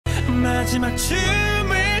마지막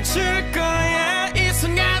춤을 출 거야 이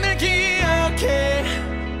순간을 기억해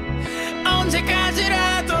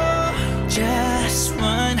언제까지라도 Just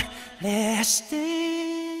one last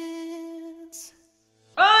dance.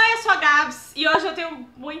 Oi, eu sou a Gabbs e hoje eu tenho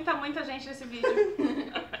muita gente nesse vídeo.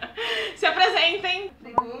 Se apresentem.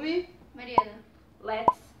 Megumi, Mariana,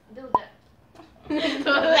 Duda.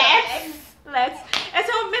 Let's. Esse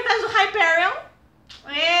é o metade do Hyperion.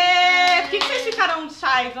 Por que vocês ficaram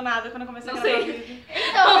shy do nada quando eu comecei a gravar o vídeo?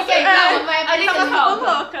 Então, porque não, vai A gente tava ficando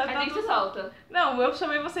louca. A gente se solta. Não, eu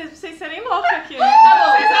chamei vocês pra vocês serem loucas aqui. Tá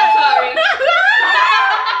bom, sorry.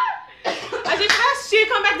 A gente vai assistir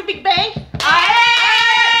Comeback do BIGBANG.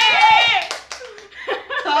 Aê!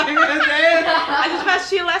 Ai, meu Deus. A gente vai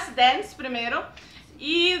assistir Last Dance primeiro.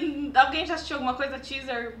 E alguém já assistiu alguma coisa,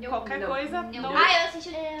 teaser, qualquer coisa? Não. Ah, eu assisti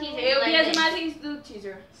o teaser. Eu vi as imagens do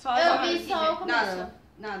teaser. Eu vi só o começo.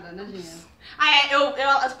 Nadinha. Eu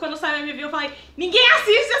quando saiu o MV eu falei, ninguém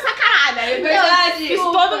assiste essa caralho. Eu Verdade.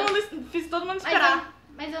 Fiz todo mundo esperar.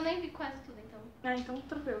 Mas eu nem vi quase tudo, então. Então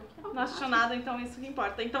tranquilo. Não assistiu nada, então isso que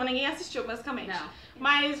importa. Então ninguém assistiu, basicamente. Não.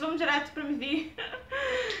 Mas vamos direto pro MV.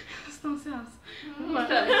 Estou ansiosa. Vamos lá.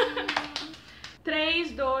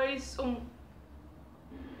 3, 2, 1.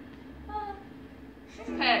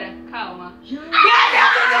 Espera, calma. Eu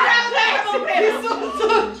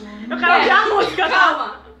quero ouvir a música,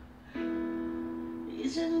 calma.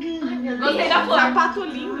 Gostei da flor. Sapato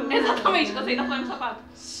lindo. Exatamente, gostei da flor no sapato.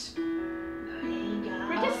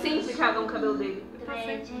 Por que sempre cagam o cabelo dele? Tá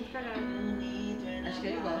sempre muito cagado. Acho que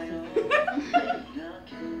ele gosta.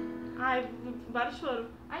 Ai, vários choro.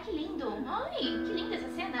 Ai, que lindo. Ai, que linda essa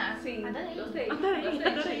cena. Sim, Adorei. gostei.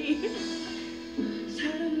 Adorei.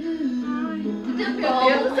 Meu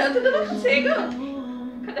Deus do céu, tudo não consigo.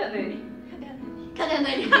 Cadê a Nani? Cadê a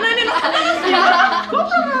Nani? A Nani não tá no vídeo. Qual o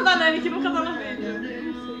problema da Nani que nunca tá no vídeo?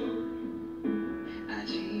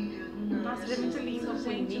 Nossa, ele é muito lindo,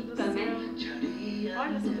 gente do céu.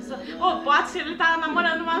 Olha essa pessoa. Ô, boate, ele tá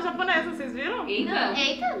namorando uma japonesa, vocês viram? Eita.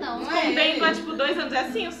 Eita, não. Escondendo há tipo 2 anos. É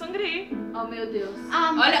assim, o sangri. Oh, meu Deus.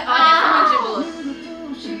 Ah, olha essa mandíbula.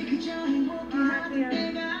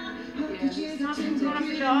 Nossa, muito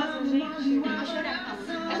maravilhosa, gente. Eu vou chorar.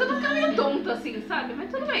 É só pra ficar meio tonto assim, sabe? Mas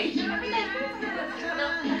tudo bem. Na verdade, por isso que eu tô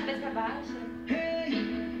com a cabeça baixa.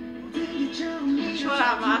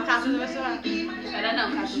 Chorar, mas a Kato vai chorar. Espera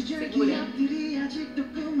não, Kato, segura.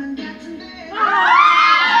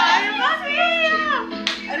 Ai, fofinha!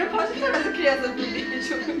 Eu não posso estar mais criança do vídeo.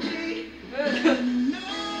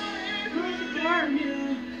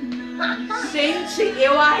 Gente,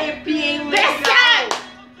 eu arrepiei legal.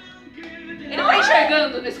 Ele não tá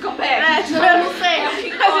enxergando nesse comeback? Eu não sei. É o que A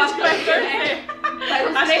gente gosta, vai né? torcer. Faz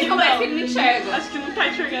uns Acho 3 que comebacks não. que ele não enxerga. Acho que não tá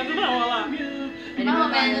enxergando não, olha lá. Mais ou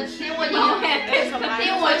menos. Tem um olhinho. Não, Tem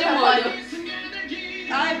um só olho de pra molho. fora.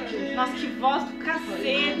 Ai, meu Deus. Nossa, que voz do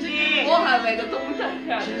cacete. Porra, velho, eu tô muito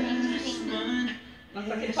arrepiada.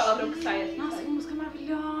 Nossa, aquele palavrão que sai assim. Nossa, que música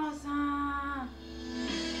maravilhosa.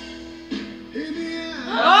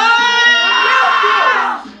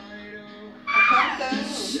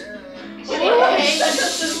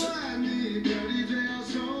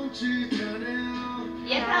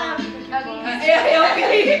 E é pra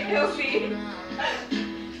alguém. Eu vi.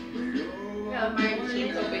 Aquela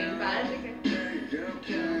marquinha. Tô bem básica.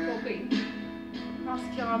 Tô bem. Nossa,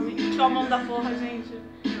 que homem. Que homão da porra, gente.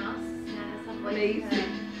 Nossa senhora, essa voz. Olha isso.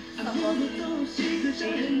 Essa voz.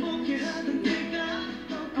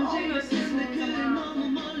 Ai, meu Jesus,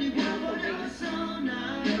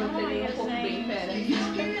 Eu tô bem. Um pouco bem, pera.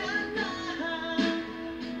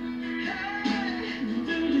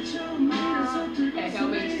 É,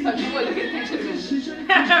 realmente, só de olho que ele tá enxergando.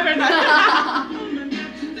 É verdade.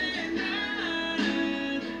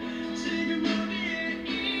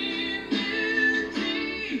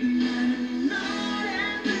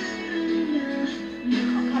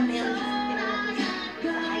 Com o cabelo de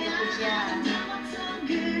ai, eu podia.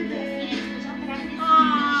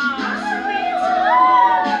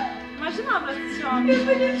 Imaginava esse homem. A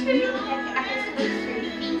questão dos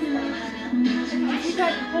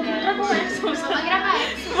Vamos Vamos gravar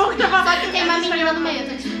isso. Vamos gravar. Só que tem uma menina no meio, eu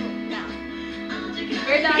tô tipo, não.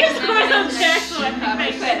 Verdade. Por que você tá começando certo? Tá,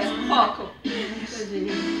 mas espera, foco. Estou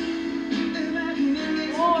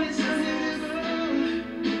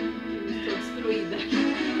destruída.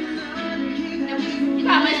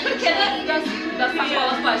 Tá, mas por que das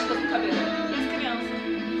sacolas plásticas no cabelo? E as crianças?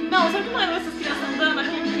 Não, sabe que não lembra essas crianças andando?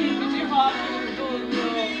 Aquele clipe de rock do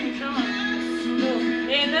como chama? Do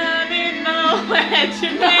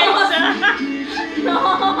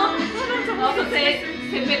Nossa,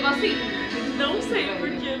 você pegou assim. Não sei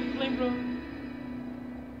porque lembrou.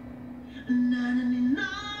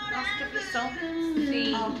 Nossa, que aflição.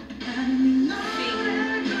 Sim. Sim.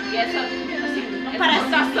 E essa, assim, essa parece-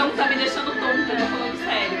 rotação tá me deixando tonta, eu tô falando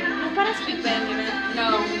sério. Não parece Big Bang, né?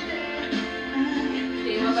 Não.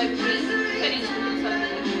 Tem uma vibe bem diferente do que eles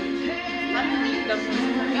fazem. Tá linda a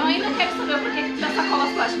música. Eu ainda quero saber por que tá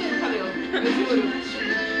sacolas plásticas no cabelo. Eu juro.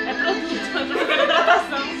 É produto, é pra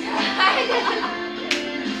hidratação.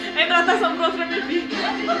 É hidratação pro outro MV.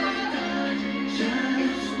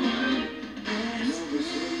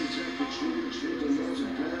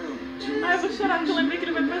 Ai, eu vou chorar porque eu lembrei que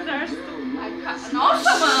ele vai pro exército. Ai,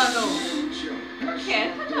 nossa, mano!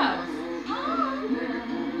 Quieta, Gabbs.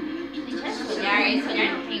 Gente, esse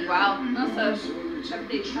olhar não tem igual. Nossa,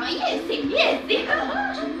 cadê? Não, e esse?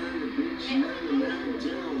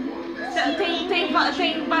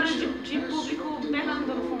 Tem barulho de público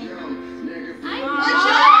berrando no fundo. Ai, Ah. eu vou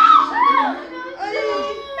chorar.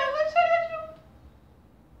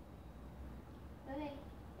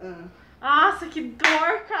 Nossa, que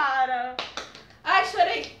dor, cara. Ai,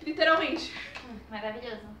 chorei, literalmente.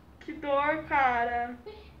 Maravilhoso. Que dor, cara.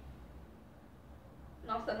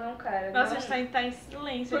 Nossa, não, cara. Nossa, a não. gente tá em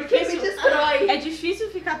silêncio. Porque me destrói. É difícil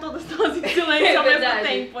ficar todas em silêncio ao mesmo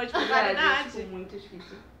tempo. É tipo, verdade. Tipo, muito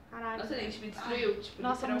difícil. Caralho. Nossa, gente, me destruiu. Tipo,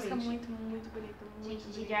 Nossa, a música é literalmente. muito bonita. Gente,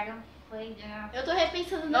 de Dragon foi... Eu tô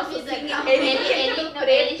repensando na Nossa, vida. sim, Não, ele ele de cabelo de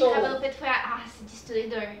preto. cabelo preto foi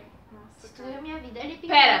destruidor. Nossa, Destruiu a minha vida. Ele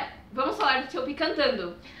Pera, vamos falar do Chopi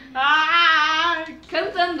cantando. Ai,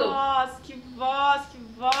 Cantando. que voz.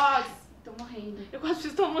 Tô morrendo. Eu quase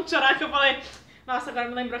fiz todo mundo chorar que eu falei, nossa, agora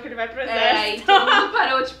me lembrou que ele vai pro É, exército. e todo mundo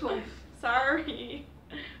parou, tipo... Sorry.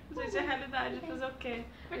 Gente, é a realidade, fazer o quê?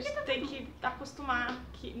 A gente tem que acostumar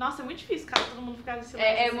que... Nossa, é muito difícil, cara, todo mundo ficar nesse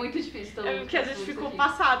silêncio. É muito difícil todo É mundo porque a ficar gente junto ficou aqui.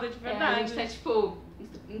 passada, de A verdade. gente tá, tipo,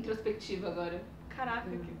 introspectiva agora. Caraca,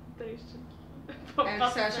 que triste. É o que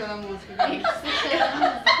você achou da música?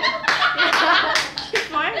 que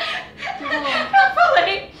foi? Eu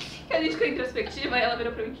falei que a gente ficou introspectiva e ela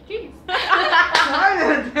virou pra mim, que é isso? Ai,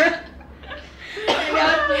 meu Deus. É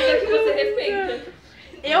uma coisa que você respeita.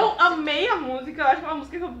 Eu amei a música, eu acho que é uma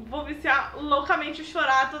música que eu vou viciar loucamente e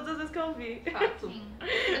chorar todas as vezes que eu ouvir. Fato.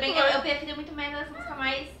 Tudo bem que eu prefiro muito mais essa música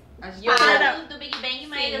mais Para. do Big Bang,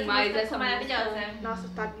 mas Sim, essa mas música essa ficou maravilhosa. Nossa,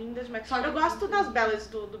 tá linda demais. Só que- Eu gosto das ballads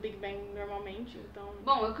do Big Bang normalmente, então...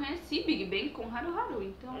 Bom, eu conheci Big Bang com Haru Haru,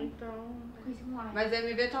 então... Coisa lá. Mas a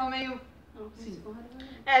MV tava meio... Não, sim, com Haru Haru.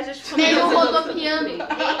 É, a gente ficou Meio meio... rodopiando.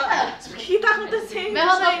 Eita! O que tá acontecendo, Meio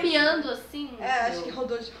gente? rodopiando assim. É, acho que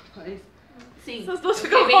rodou demais. Sim. Essas duas Eu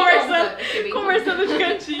ficam fiquei bem conversando, tonta, eu fiquei bem conversando de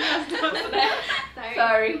cantinho, as duas, né? Sorry.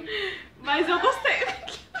 Sorry. Mas eu gostei.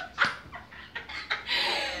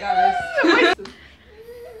 Gabbs.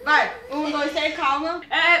 Vai, 1, 2, 3, calma.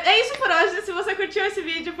 É isso por hoje. Se você curtiu esse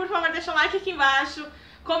vídeo, por favor, deixa o like aqui embaixo.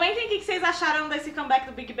 Comentem o que vocês acharam desse comeback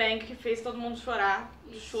do Big Bang que fez todo mundo chorar.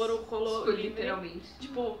 Choro rolou Tipo, livre. literalmente.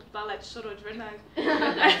 Tipo, Valete chorou de verdade.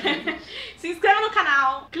 Se inscreva no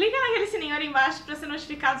canal, clica naquele sininho ali embaixo pra ser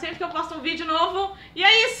notificado sempre que eu posto um vídeo novo. E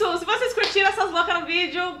é isso, se vocês curtiram essas loucas no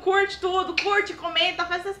vídeo, curte tudo, curte, comenta,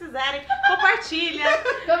 faz o que vocês quiserem, compartilha,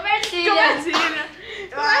 Compartilha. compartilha.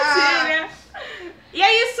 E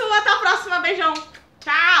é isso, até a próxima, beijão.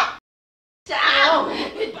 Tchau! Tchau.